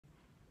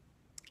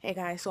Hey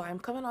guys, so I'm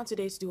coming on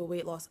today to do a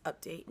weight loss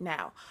update.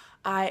 Now,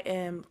 I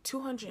am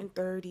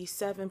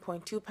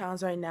 237.2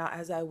 pounds right now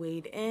as I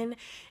weighed in,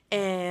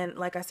 and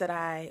like I said,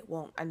 I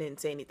didn't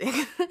say anything.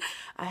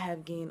 I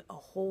have gained a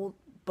whole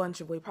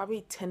bunch of weight,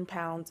 probably 10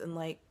 pounds in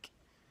like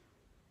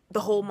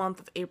the whole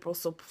month of April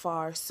so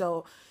far.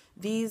 So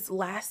these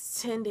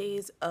last 10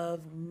 days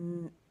of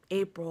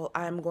April,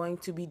 I'm going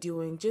to be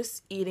doing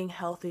just eating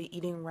healthy,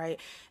 eating right,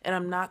 and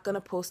I'm not going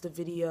to post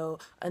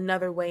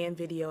another weigh-in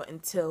video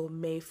until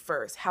May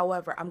 1st.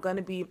 However, I'm going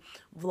to be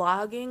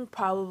vlogging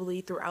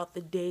probably throughout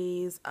the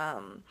days,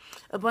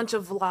 a bunch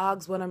of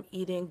vlogs when I'm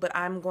eating, but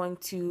I'm going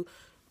to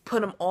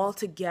put them all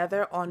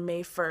together on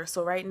May 1st.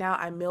 So right now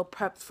I meal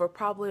prepped for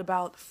probably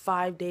about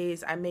 5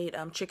 days. I made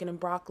chicken and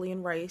broccoli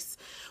and rice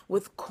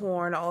with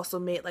corn. I also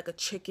made like a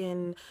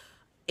chicken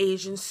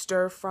Asian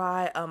stir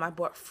fry. I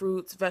bought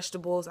fruits,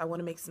 vegetables. I want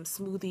to make some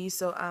smoothies.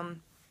 So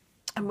I'm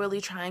really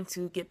trying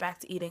to get back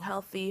to eating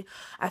healthy.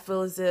 I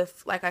feel as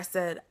if, like I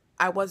said,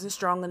 I wasn't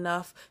strong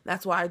enough.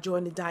 That's why I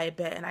joined the diet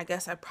bet, and I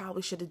guess I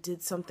probably should have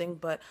did something,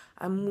 but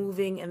I'm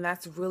moving and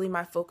that's really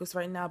my focus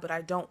right now, but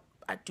I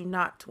do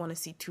not want to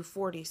see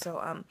 240.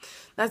 So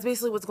that's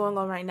basically what's going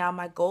on right now.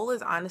 My goal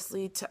is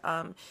honestly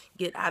to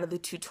get out of the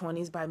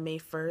 220s by May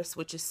 1st,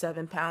 which is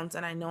 7 pounds,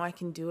 and I know I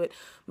can do it.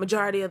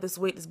 Majority of this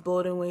weight is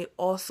bloating weight.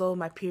 Also,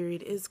 my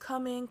period is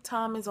coming.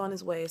 Tom is on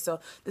his way. So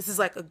this is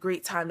like a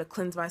great time to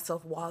cleanse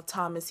myself while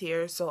Tom is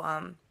here. So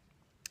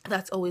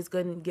that's always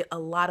good and get a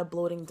lot of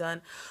bloating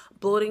done.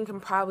 Bloating can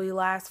probably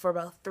last for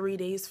about 3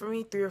 days for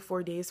me, 3 or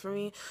 4 days for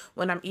me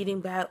when I'm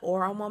eating bad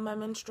or I'm on my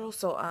menstrual.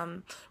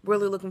 So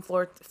really looking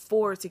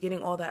forward to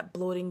getting all that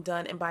bloating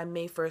done. And by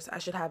May 1st, I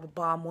should have a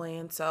bomb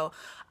weigh-in. So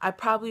I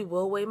probably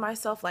will weigh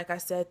myself. Like I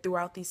said,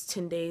 throughout these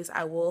 10 days,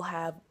 I will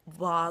have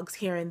vlogs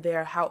here and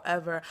there.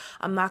 However,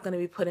 I'm not going to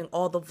be putting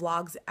all the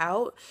vlogs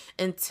out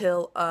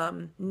until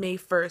May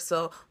 1st.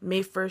 So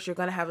May 1st, you're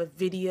going to have a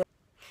video.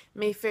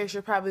 May 1st,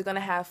 you're probably going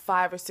to have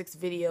 5 or 6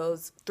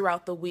 videos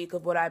throughout the week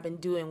of what I've been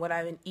doing, what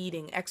I've been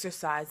eating,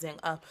 exercising,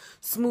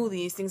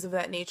 smoothies, things of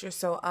that nature.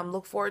 So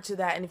look forward to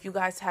that. And if you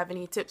guys have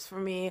any tips for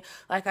me,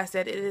 like I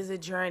said, it is a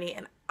journey,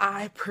 and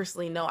I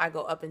personally know I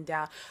go up and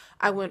down.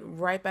 I went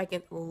right back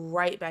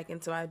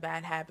into my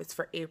bad habits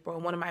for April.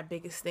 And one of my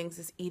biggest things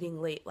is eating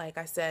late. Like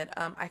I said,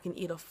 I can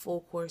eat a full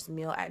course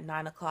meal at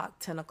 9 o'clock,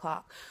 10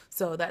 o'clock.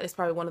 So that is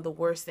probably one of the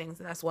worst things,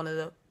 and that's one of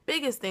the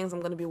biggest things I'm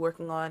going to be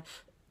working on,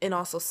 and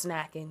also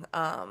snacking.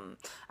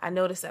 I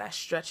noticed that I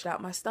stretched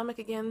out my stomach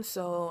again,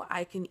 so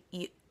I can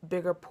eat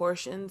bigger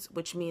portions,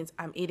 which means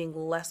I'm eating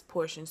less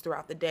portions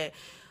throughout the day.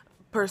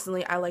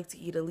 Personally, I like to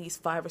eat at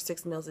least 5 or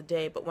 6 meals a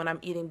day, but when I'm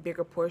eating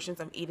bigger portions,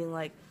 I'm eating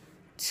like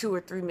 2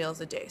 or 3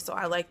 meals a day. So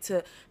I like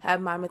to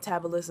have my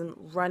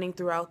metabolism running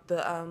throughout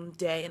the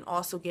day and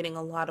also getting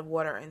a lot of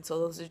water in. So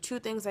those are 2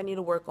 things I need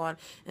to work on.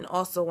 And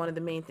also one of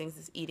the main things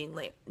is eating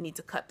late. I need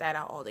to cut that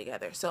out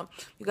altogether. So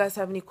if you guys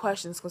have any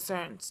questions,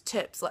 concerns,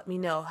 tips, let me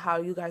know. How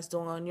are you guys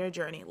doing on your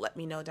journey? Let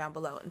me know down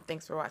below. And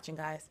thanks for watching,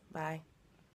 guys. Bye.